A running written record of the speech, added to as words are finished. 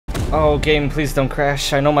Oh, game, please don't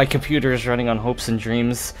crash. I know my computer is running on hopes and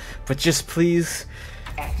dreams, but just please,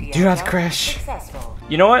 do not crash.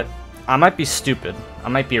 You know what? I might be stupid. I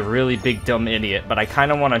might be a really big dumb idiot, but I kind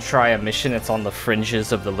of want to try a mission that's on the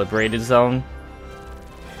fringes of the liberated zone.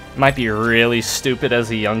 It might be really stupid as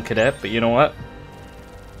a young cadet, but you know what?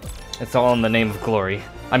 It's all in the name of glory.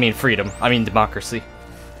 I mean freedom. I mean democracy.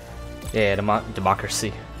 Yeah,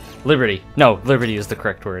 democracy. Liberty. No, liberty is the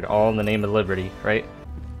correct word. All in the name of liberty, right?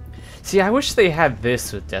 See, I wish they had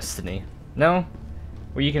this with Destiny. No?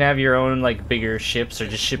 Where you can have your own, like, bigger ships, or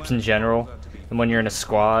just ships in general. And when you're in a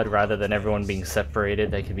squad, rather than everyone being separated,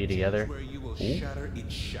 they could be together. Ooh.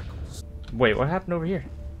 Wait, what happened over here?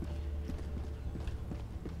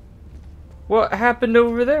 What happened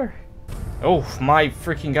over there? Oh my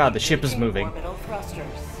freaking god, the ship is moving.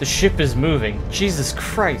 The ship is moving. Jesus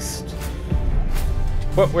Christ.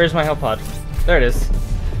 What? Where's my help pod? There it is.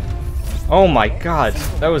 Oh my god,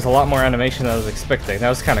 that was a lot more animation than I was expecting. That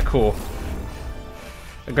was kind of cool.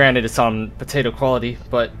 Granted, it's on potato quality,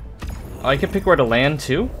 but I can pick where to land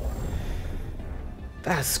too?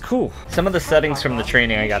 That's cool. Some of the settings from the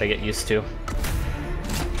training I gotta get used to.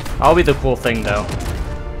 I'll be the cool thing though.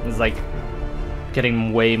 It's like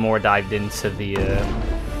getting way more dived into the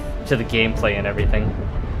gameplay and everything.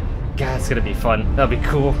 God, it's gonna be fun. That'll be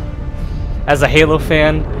cool. As a Halo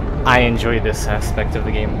fan, I enjoy this aspect of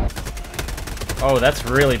the game. Oh, that's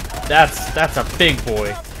really that's a big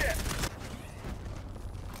boy.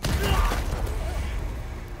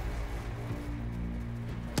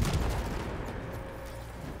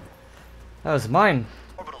 That was mine.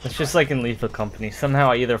 It's just like in Lethal Company. Somehow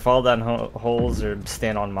I either fall down holes or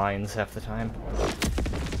stand on mines half the time.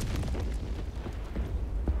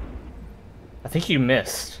 I think you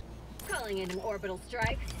missed. Calling in an orbital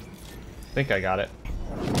strike. I think I got it.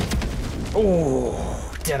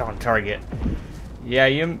 Oh, dead on target. Yeah,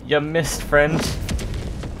 you missed, friend.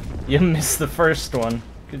 You missed the first one.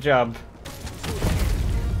 Good job.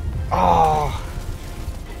 Oh.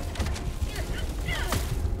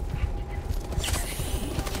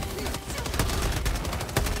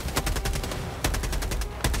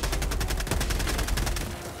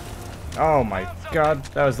 Oh my god,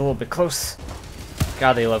 that was a little bit close.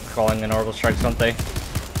 God, they love calling in orbital strikes, don't they?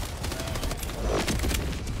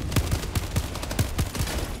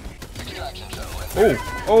 Oh,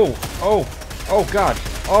 oh, oh, oh god,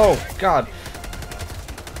 oh god.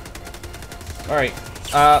 Alright,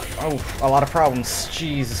 oh, a lot of problems.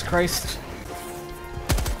 Jesus Christ.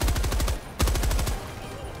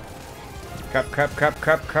 Crap, crap, crap,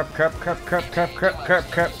 crap, crap, crap, crap, crap, crap, crap,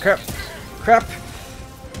 crap, crap, crap, crap.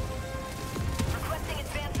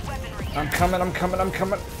 I'm coming, I'm coming, I'm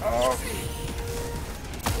coming. Oh.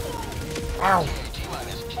 Ow.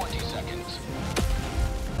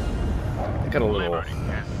 I got a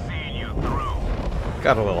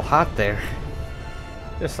little hot there.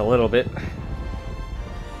 Just a little bit.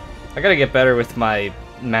 I gotta get better with my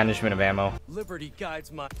management of ammo. Liberty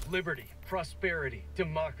guides my liberty, prosperity,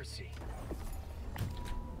 democracy.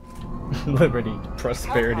 Liberty,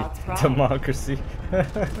 prosperity, democracy.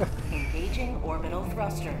 Engaging orbital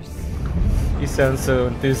thrusters. You sound so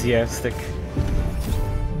enthusiastic.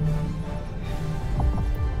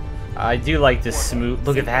 I do like this smooth.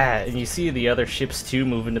 Look at that, and you see the other ships too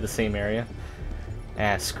move into the same area.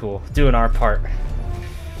 That's cool. Doing our part.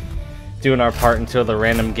 Doing our part until the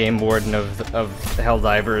random game warden of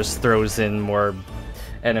Helldivers throws in more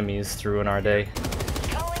enemies through in our day.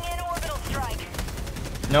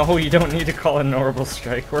 No, you don't need to call it an orbital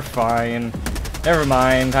strike. We're fine. Never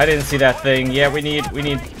mind. I didn't see that thing. Yeah, we need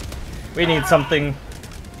something.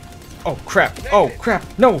 Oh crap! Oh crap!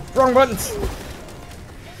 No, wrong buttons.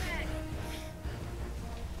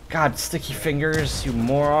 God, sticky fingers, you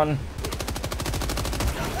moron.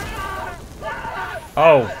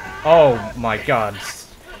 Oh, oh my God!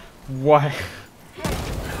 What?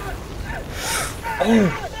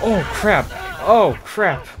 Oh, oh crap! Oh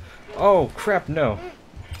crap! Oh crap! No.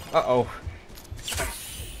 Uh-oh.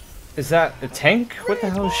 Is that a tank? What the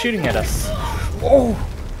hell is shooting at us? Oh!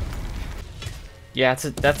 Yeah,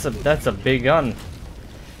 that's a big gun.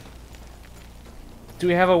 Do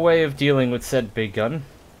we have a way of dealing with said big gun?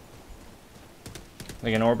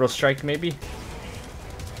 Like an orbital strike, maybe?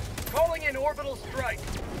 Calling in orbital strike.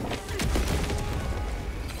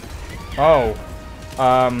 Oh.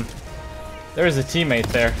 There's a teammate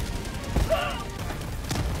there.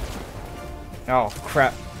 Oh,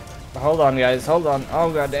 crap. Hold on, guys. Hold on.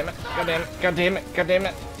 Oh, god damn it. God damn it. God damn it. God damn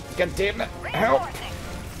it. God damn it. Help.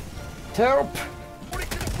 Help.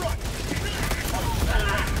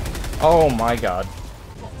 Oh my god.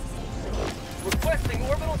 Requesting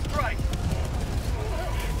orbital strike.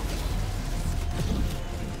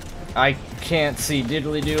 I can't see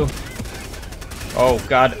diddly do. Oh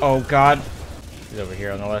god, oh god. He's over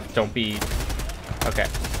here on the left. Don't be... Okay,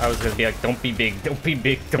 I was gonna be like, don't be big, don't be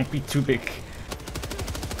big, don't be too big.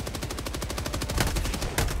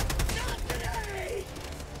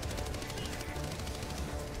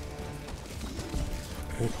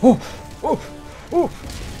 Oh, oh, oh!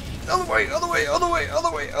 Other way, other way, other way,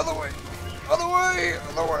 other way, other way, other way,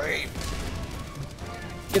 other way.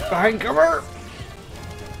 Get behind cover!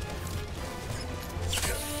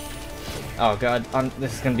 Oh god,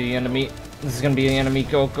 this is gonna be the enemy. This is gonna be the enemy.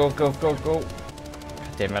 Go, go, go, go, go.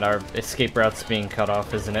 God damn it, our escape route's being cut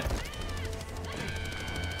off, isn't it?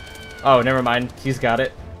 Oh, never mind. He's got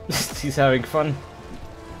it. He's having fun.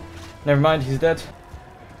 Never mind, he's dead.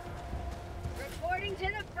 Reporting to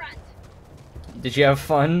the front. Did you have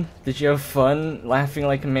fun? Did you have fun laughing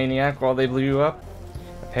like a maniac while they blew you up?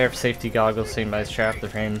 A pair of safety goggles seen by his trap, the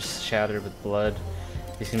frames shattered with blood.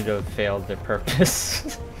 They seem to have failed their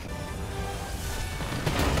purpose.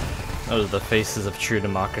 Those are the faces of true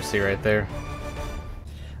democracy right there.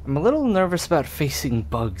 I'm a little nervous about facing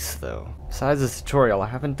bugs though. Besides the tutorial, I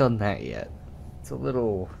haven't done that yet. It's a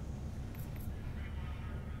little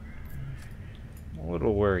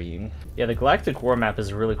worrying. Yeah, the Galactic War map is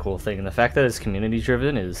a really cool thing, and the fact that it's community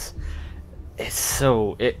driven is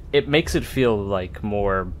it makes it feel like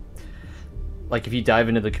more like if you dive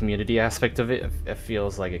into the community aspect of it, it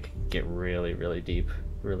feels like it could get really, really deep.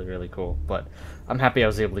 Really cool. But I'm happy I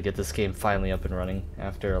was able to get this game finally up and running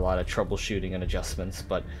after a lot of troubleshooting and adjustments.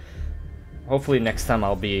 But hopefully next time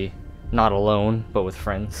I'll be not alone, but with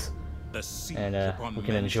friends. And we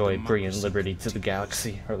can enjoy bringing liberty to the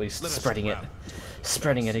galaxy, or at least spreading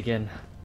it again.